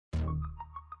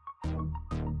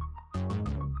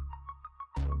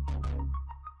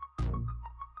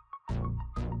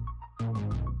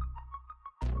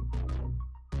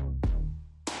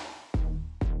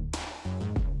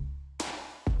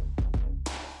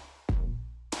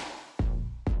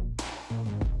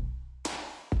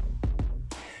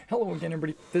Hello again,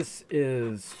 everybody. This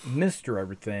is Mr.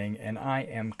 Everything, and I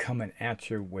am coming at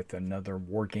you with another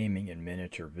Wargaming in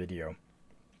Miniature video.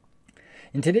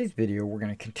 In today's video, we're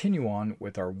going to continue on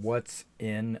with our What's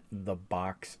in the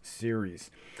Box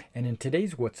series. And in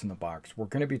today's What's in the Box, we're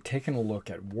going to be taking a look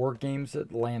at Wargames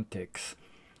Atlantic's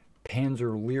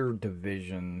Panzer Lehr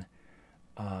division.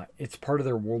 It's part of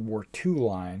their World War II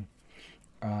line.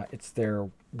 It's their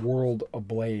World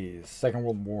Ablaze, Second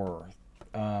World War.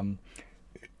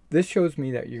 This shows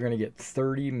me that you're going to get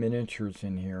 30 miniatures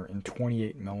in here in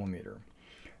 28mm.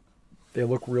 They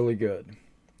look really good,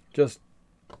 just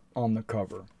on the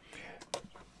cover.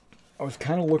 I was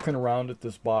kind of looking around at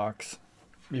this box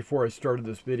before I started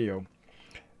this video,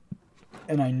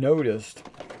 and I noticed,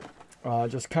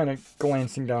 just kind of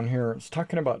glancing down here, it's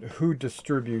talking about who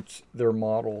distributes their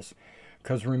models.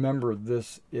 Because remember,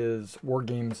 this is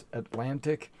Wargames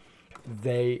Atlantic.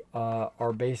 They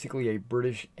are basically a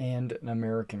British and an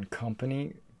American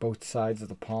company, both sides of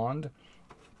the pond.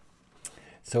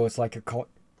 So it's like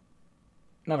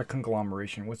not a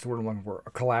conglomeration, what's the word I'm looking for? A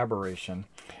collaboration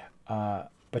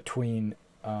between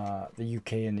the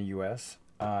UK and the US,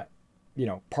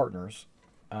 partners.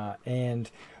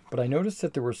 But I noticed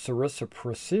that there was Sarissa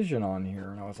Precision on here,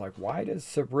 and I was like, why does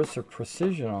Sarissa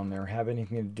Precision on there have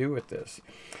anything to do with this?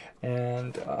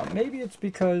 And maybe it's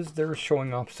because they're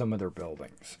showing off some of their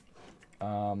buildings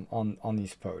on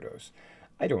these photos.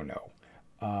 I don't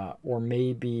know. Or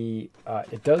maybe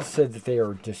it does say that they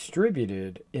are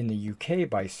distributed in the UK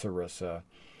by Sarissa.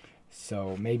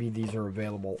 So maybe these are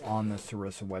available on the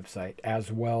Sarissa website,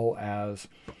 as well as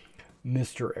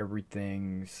Mr.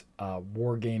 Everything's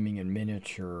Wargaming in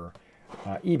Miniature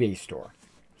eBay store.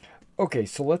 Okay,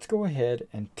 so let's go ahead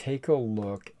and take a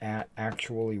look at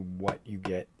actually what you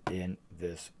get in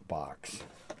this box.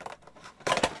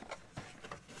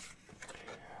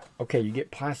 Okay, you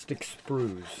get plastic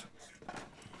sprues.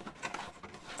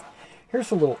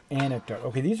 Here's a little anecdote.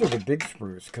 Okay, these are the big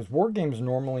sprues, because Wargames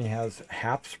normally has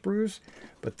half sprues,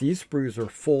 but these sprues are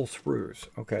full sprues.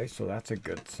 Okay, so that's a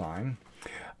good sign.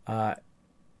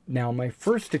 Now, my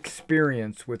first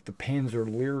experience with the Panzer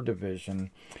Lehr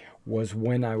division was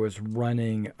when I was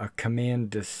running a command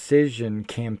decision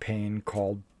campaign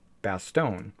called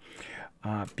Bastogne,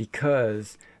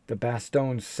 because the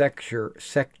Bastogne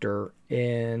sector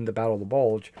in the Battle of the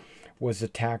Bulge was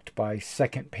attacked by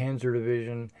 2nd Panzer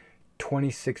Division,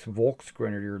 26th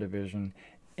Volksgrenadier Division,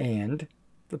 and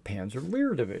the Panzer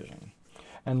Lehr division.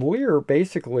 And Lehr,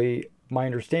 basically, my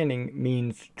understanding,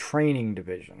 means training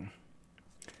division.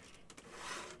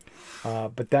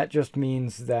 But that just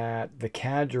means that the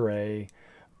cadre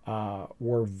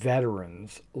were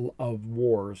veterans of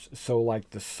wars. So like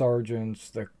the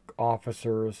sergeants, the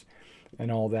officers,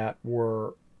 and all that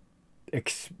were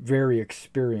very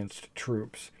experienced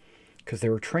troops because they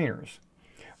were trainers.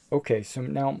 Okay, so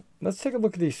now let's take a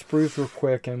look at these sprues real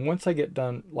quick. And once I get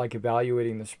done like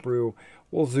evaluating the sprue,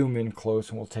 we'll zoom in close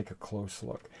and we'll take a close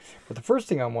look. But the first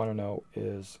thing I want to know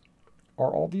is,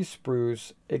 are all these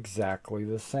sprues exactly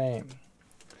the same?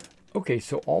 Okay,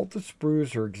 so all the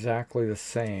sprues are exactly the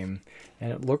same,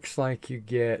 and it looks like you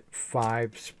get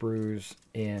 5 sprues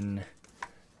in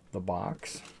the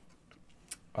box.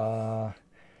 So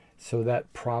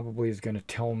that probably is going to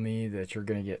tell me that you're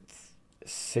going to get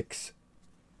 6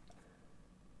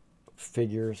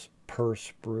 figures per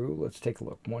sprue. Let's take a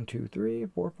look. 1, 2, 3,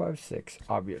 4, 5, 6,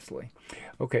 obviously.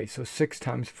 Okay, so 6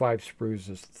 times 5 sprues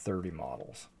is 30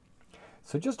 models.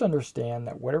 So just understand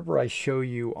that whatever I show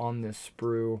you on this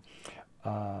sprue,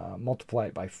 multiply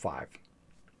it by 5.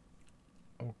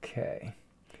 Okay.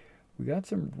 We got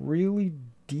some really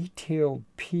detailed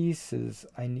pieces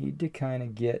I need to kind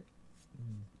of get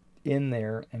in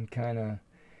there and kind of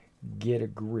get a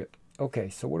grip. Okay,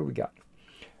 so what do we got?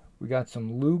 We got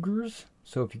some Lugers.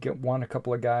 So if you want a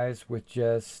couple of guys with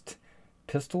just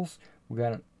pistols, we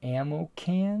got an ammo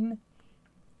can.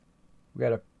 We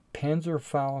got a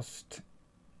Panzerfaust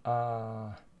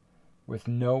with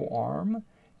no arm,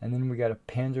 and then we got a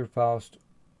Panzerfaust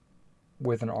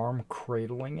with an arm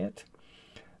cradling it.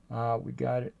 We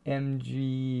got an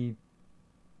MG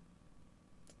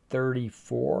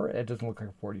 34. It doesn't look like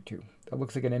a 42. That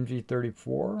looks like an MG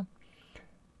 34.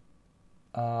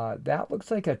 That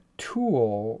looks like a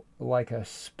tool, like a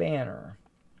spanner.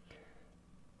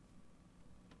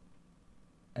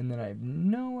 And then I have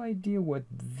no idea what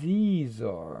these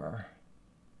are.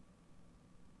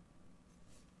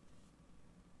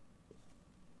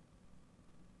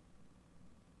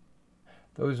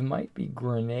 Those might be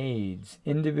grenades,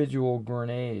 individual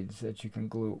grenades that you can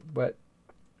glue, but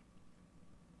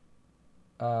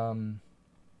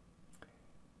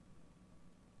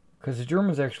because the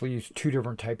Germans actually used two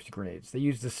different types of grenades. They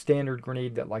used the standard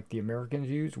grenade that like the Americans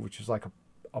used, which is like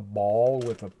a ball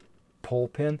with a pull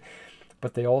pin.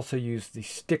 But they also used the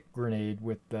stick grenade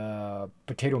with the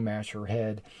potato masher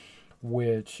head,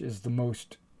 which is the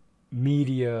most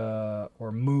media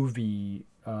or movie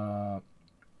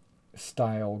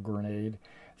style grenade.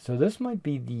 So this might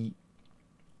be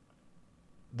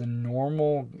the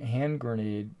normal hand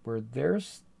grenade where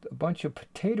there's a bunch of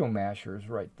potato mashers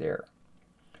right there.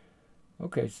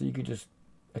 Okay, so you could just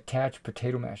attach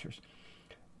potato mashers.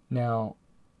 Now,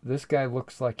 this guy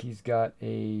looks like he's got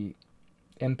a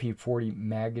MP40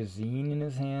 magazine in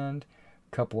his hand,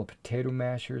 a couple of potato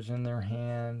mashers in their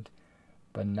hand,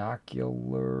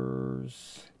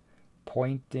 binoculars,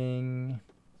 pointing.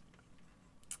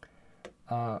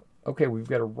 Okay, we've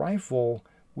got a rifle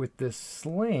with this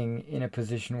sling in a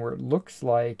position where it looks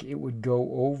like it would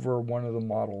go over one of the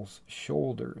model's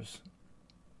shoulders.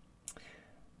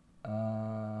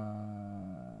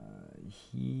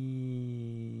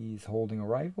 He's holding a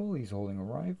rifle. He's holding a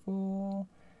rifle.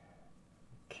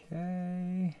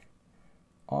 Okay.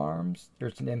 Arms.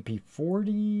 There's an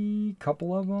MP40.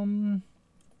 Couple of them.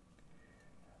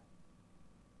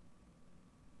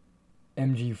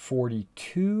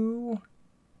 MG42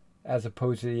 as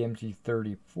opposed to the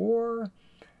MG34.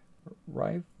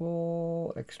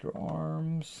 Rifle. Extra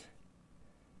arms.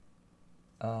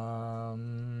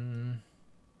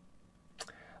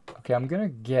 Okay, I'm going to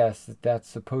guess that that's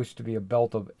supposed to be a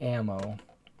belt of ammo.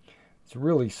 It's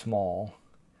really small.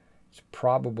 It's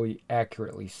probably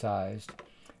accurately sized.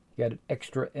 You got an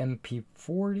extra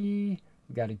MP40.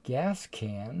 We got a gas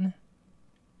can.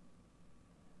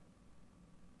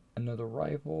 Another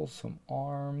rifle, some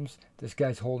arms. This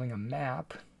guy's holding a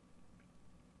map.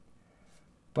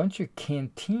 Bunch of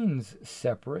canteens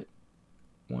separate.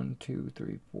 1, 2,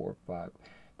 3, 4, 5.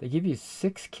 They give you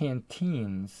 6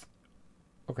 canteens.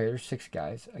 Okay, there's 6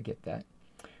 guys. I get that.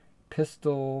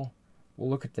 Pistol. We'll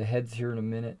look at the heads here in a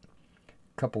minute.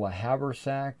 Couple of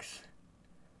haversacks.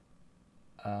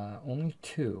 Only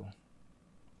 2.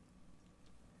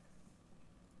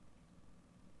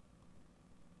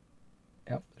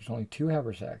 Yep, there's only 2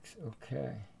 haversacks.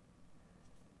 Okay.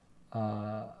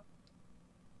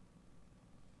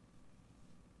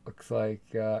 Looks like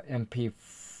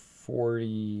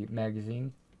MP40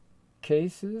 magazine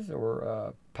cases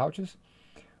or pouches.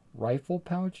 Rifle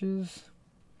pouches.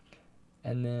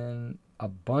 And then a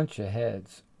bunch of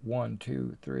heads. 1,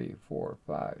 2, 3, 4,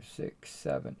 5, 6,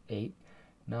 7, 8,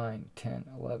 9, 10,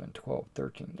 11, 12,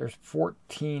 13. There's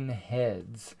 14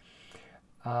 heads.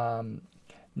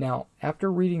 Now,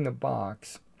 after reading the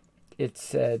box, it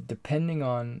said depending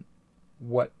on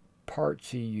what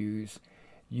parts you use,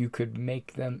 you could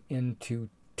make them into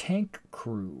tank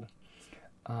crew.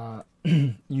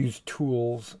 Use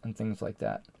tools and things like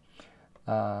that.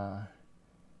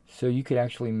 So you could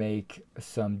actually make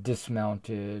some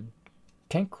dismounted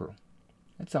tank crew.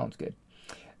 That sounds good.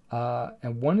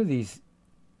 And one of these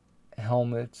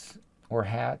helmets or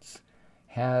hats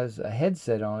has a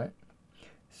headset on it.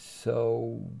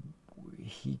 So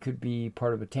he could be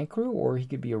part of a tank crew or he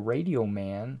could be a radio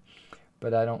man.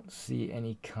 But I don't see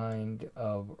any kind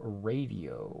of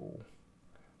radio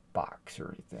box or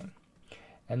anything.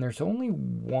 And there's only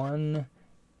 1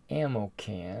 ammo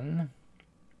can.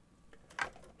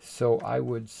 So I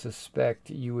would suspect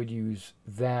you would use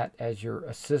that as your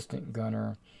assistant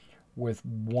gunner with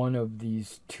one of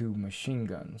these 2 machine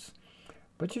guns.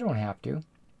 But you don't have to.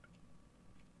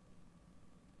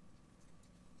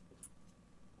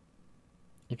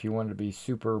 If you wanted to be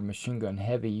super machine gun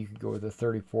heavy, you could go with a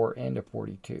 34 and a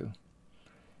 42.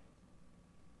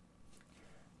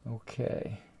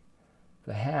 Okay.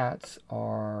 The hats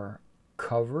are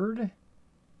covered.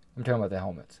 I'm talking about the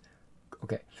helmets.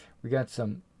 Okay. We got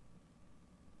some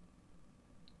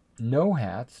no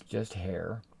hats, just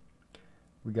hair.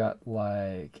 We got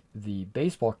like the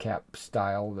baseball cap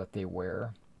style that they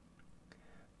wear.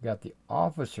 We got the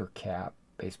officer cap,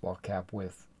 baseball cap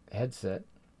with headset.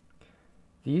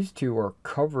 These 2 are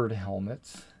covered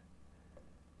helmets.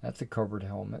 That's a covered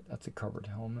helmet. That's a covered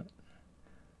helmet.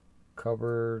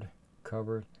 Covered,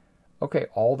 covered. Okay,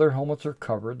 all their helmets are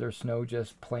covered. There's no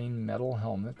just plain metal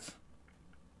helmets.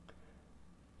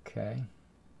 Okay.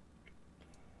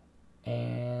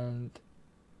 And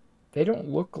they don't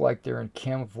look like they're in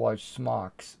camouflage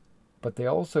smocks, but they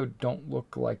also don't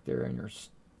look like they're in your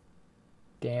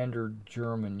standard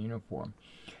German uniform.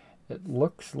 It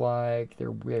looks like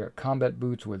they're combat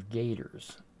boots with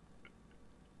gaiters,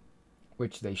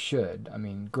 which they should. I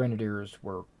mean, grenadiers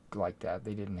were like that.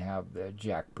 They didn't have the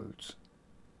jack boots.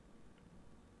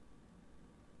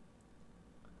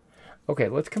 Okay,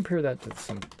 let's compare that to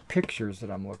some pictures that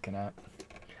I'm looking at.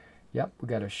 Yep, we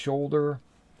got a shoulder.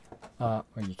 Well,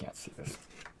 you can't see this.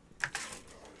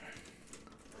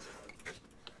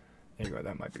 There you go,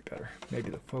 that might be better. Maybe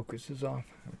the focus is off.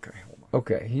 Okay, hold on.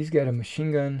 Okay, he's got a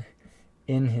machine gun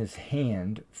in his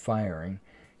hand firing.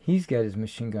 He's got his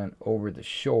machine gun over the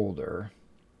shoulder.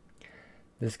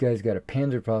 This guy's got a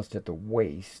Panzerfaust at the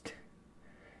waist.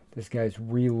 This guy's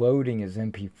reloading his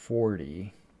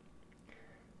MP40.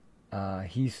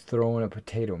 He's throwing a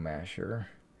potato masher.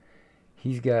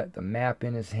 He's got the map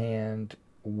in his hand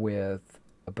with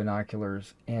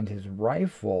binoculars, and his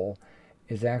rifle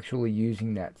is actually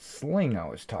using that sling I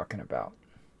was talking about.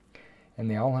 And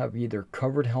they all have either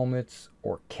covered helmets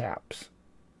or caps.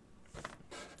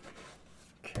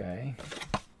 Okay.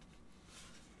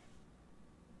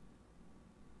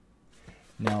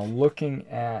 Now looking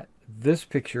at this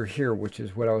picture here, which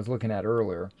is what I was looking at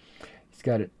earlier, he's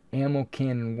got an ammo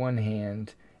can in one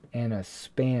hand and a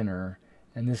spanner,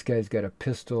 and this guy's got a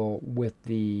pistol with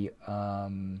the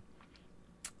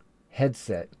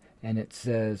headset, and it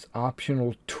says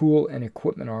optional tool and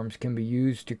equipment arms can be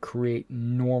used to create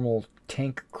normal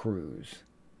tank crews.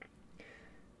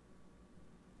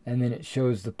 And then it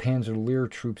shows the Panzer Lehr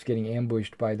troops getting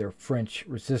ambushed by their French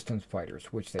resistance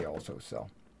fighters, which they also sell.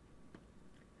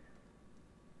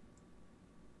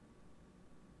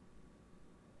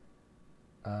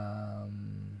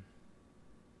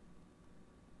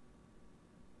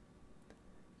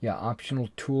 Yeah, optional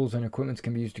tools and equipments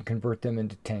can be used to convert them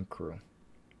into tank crew.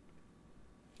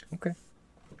 Okay.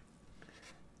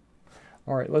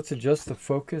 All right, let's adjust the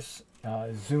focus,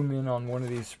 zoom in on one of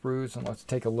these sprues, and let's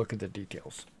take a look at the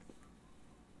details.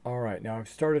 All right, now I've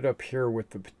started up here with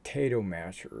the potato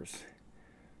mashers,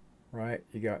 right?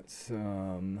 You got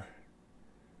some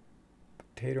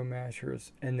potato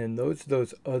mashers, and then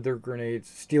those other grenades,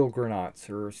 steel grenades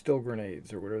or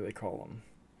whatever they call them,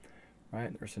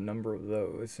 right? There's a number of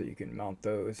those, so you can mount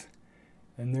those.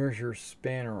 And there's your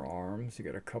spanner arms. You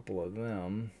got a couple of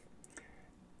them.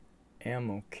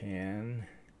 Ammo can,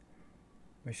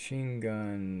 machine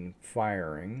gun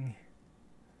firing.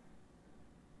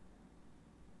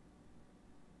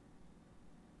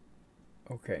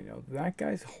 Okay, now that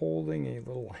guy's holding a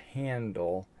little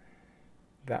handle.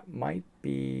 That might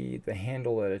be the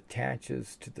handle that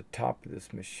attaches to the top of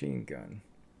this machine gun.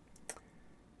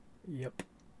 Yep.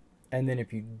 And then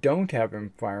if you don't have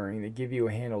him firing, they give you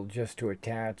a handle just to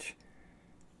attach,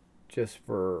 just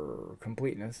for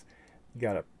completeness. You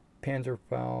got a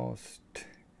Panzerfaust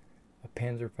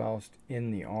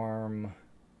in the arm,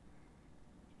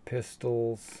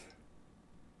 pistols,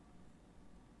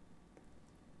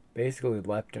 basically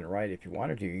left and right. If you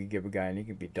wanted to, you could give a guy and he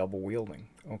could be double wielding.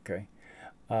 Okay.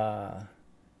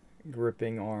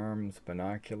 Gripping arms,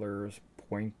 binoculars,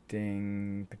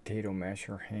 pointing, potato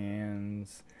masher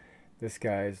hands. This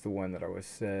guy is the one that I was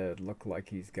said looked like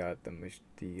he's got the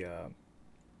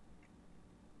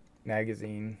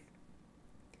magazine.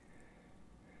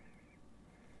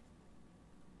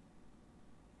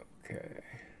 Okay.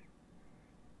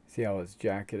 See how his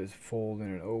jacket is folded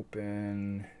and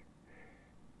open.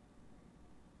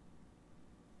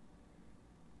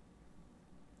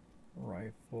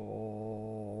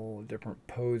 Rifle, different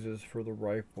poses for the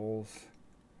rifles.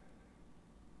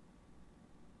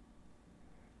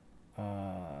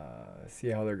 See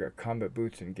how they've got combat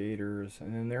boots and gaiters.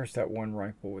 And then there's that one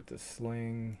rifle with the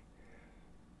sling.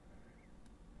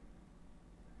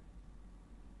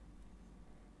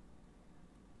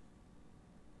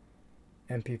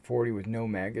 MP40 with no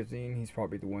magazine. He's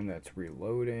probably the one that's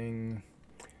reloading.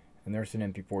 And there's an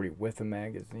MP40 with a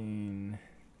magazine.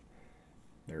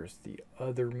 There's the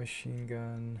other machine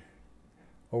gun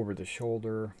over the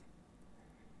shoulder.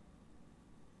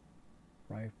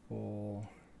 Rifle.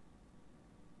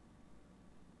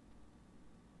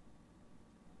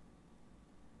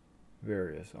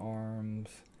 Various arms.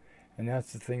 And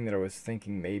that's the thing that I was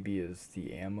thinking maybe is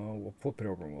the ammo. We'll flip it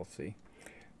over and we'll see.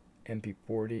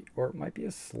 MP40, or it might be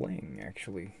a sling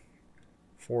actually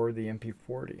for the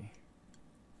MP40.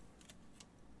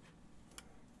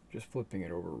 Just flipping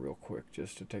it over real quick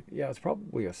just to take, yeah, it's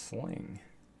probably a sling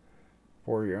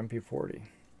for your MP40.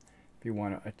 If you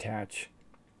want to attach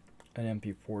an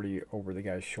MP40 over the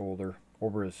guy's shoulder,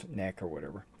 over his neck or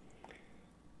whatever.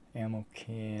 Ammo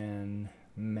can,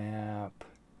 map,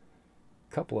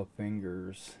 couple of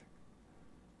fingers,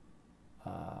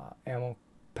 ammo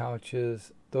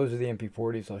pouches. Those are the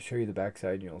MP40s. I'll show you the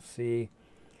backside and you'll see.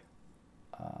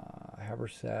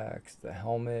 Haversacks, the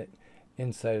helmet,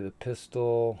 inside of the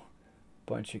pistol,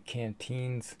 bunch of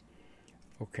canteens.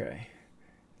 Okay,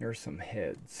 there's some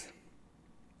heads.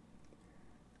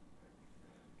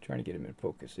 trying to get him in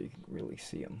focus so you can really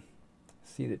see him.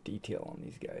 See the detail on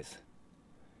these guys.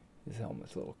 His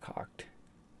helmet's a little cocked.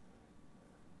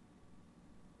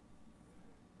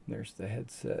 There's the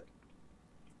headset.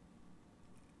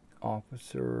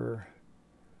 Officer,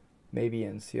 maybe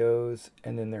NCOs,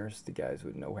 and then there's the guys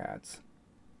with no hats.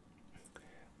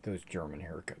 Those German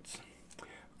haircuts.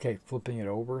 Okay, flipping it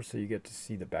over so you get to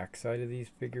see the backside of these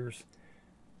figures,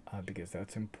 because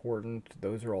that's important.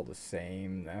 Those are all the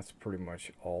same. That's pretty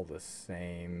much all the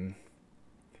same.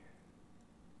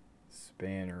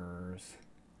 Spanners,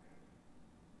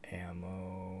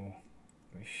 ammo,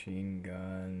 machine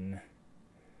gun,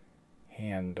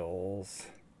 handles,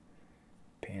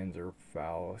 Panzer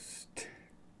Faust,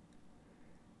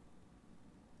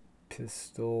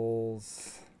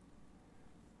 pistols,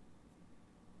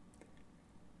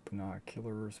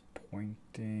 binoculars,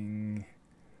 pointing,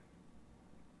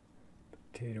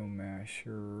 potato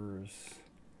mashers,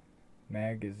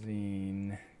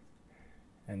 magazine,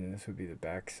 and then this would be the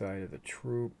backside of the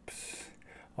troops.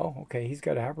 Oh, okay, he's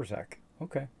got a haversack.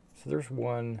 Okay, so there's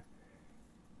one.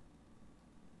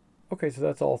 Okay, so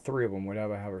that's all three of them would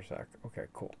have a haversack. Okay,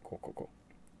 cool.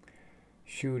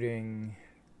 Shooting,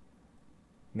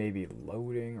 maybe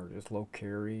loading or just low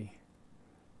carry.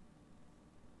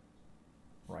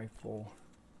 Rifle.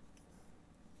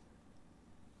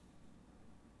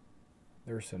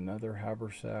 There's another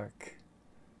haversack.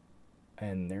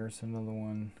 And there's another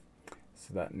one.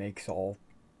 So that makes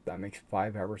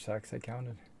 5 haversacks I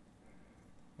counted.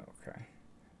 Okay.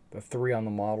 The 3 on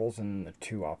the models and the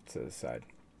 2 off to the side.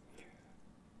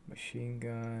 Machine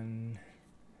gun,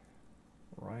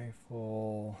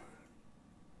 rifle.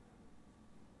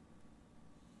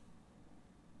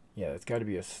 Yeah, it's got to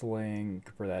be a sling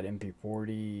for that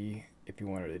MP40 if you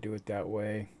wanted to do it that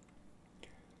way.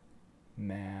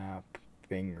 Map,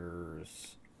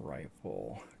 fingers,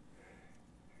 rifle,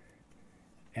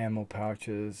 ammo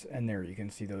pouches, and there you can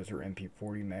see those are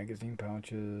MP40 magazine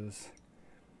pouches.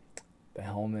 The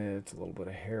helmet's a little bit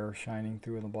of hair shining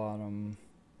through in the bottom.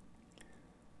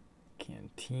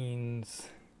 Canteens.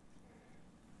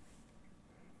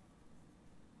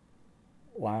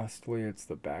 Lastly, it's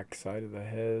the back side of the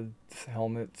heads,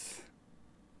 helmets.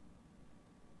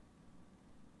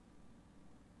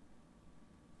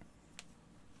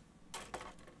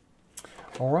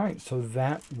 Alright, so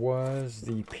that was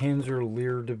the Panzer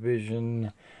Lehr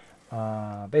division,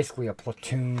 basically a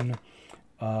platoon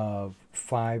of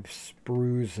 5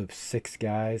 sprues of 6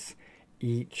 guys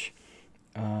each.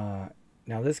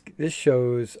 Now this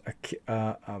shows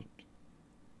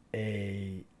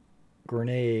a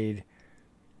grenade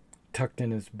tucked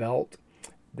in his belt.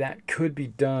 That could be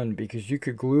done because you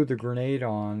could glue the grenade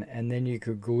on and then you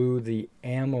could glue the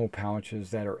ammo pouches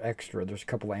that are extra. There's a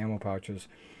couple of ammo pouches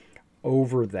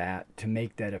over that to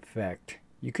make that effect.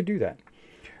 You could do that.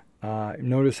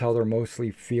 Notice how they're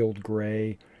mostly field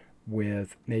gray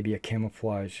with maybe a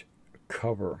camouflage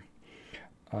cover.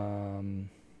 Okay,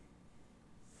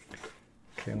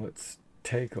 let's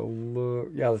take a look.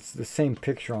 Yeah, it's the same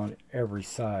picture on every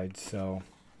side, so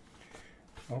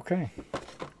okay.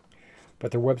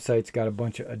 But their website's got a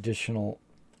bunch of additional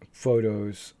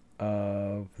photos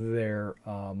of their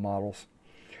models.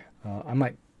 I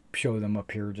might show them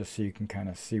up here just so you can kind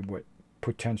of see what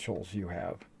potentials you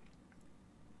have.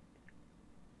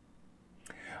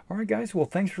 Alright guys, well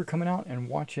thanks for coming out and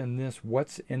watching this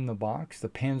What's in the Box, the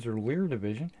Panzer Lehr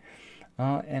division.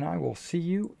 And I will see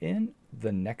you in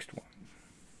the next one.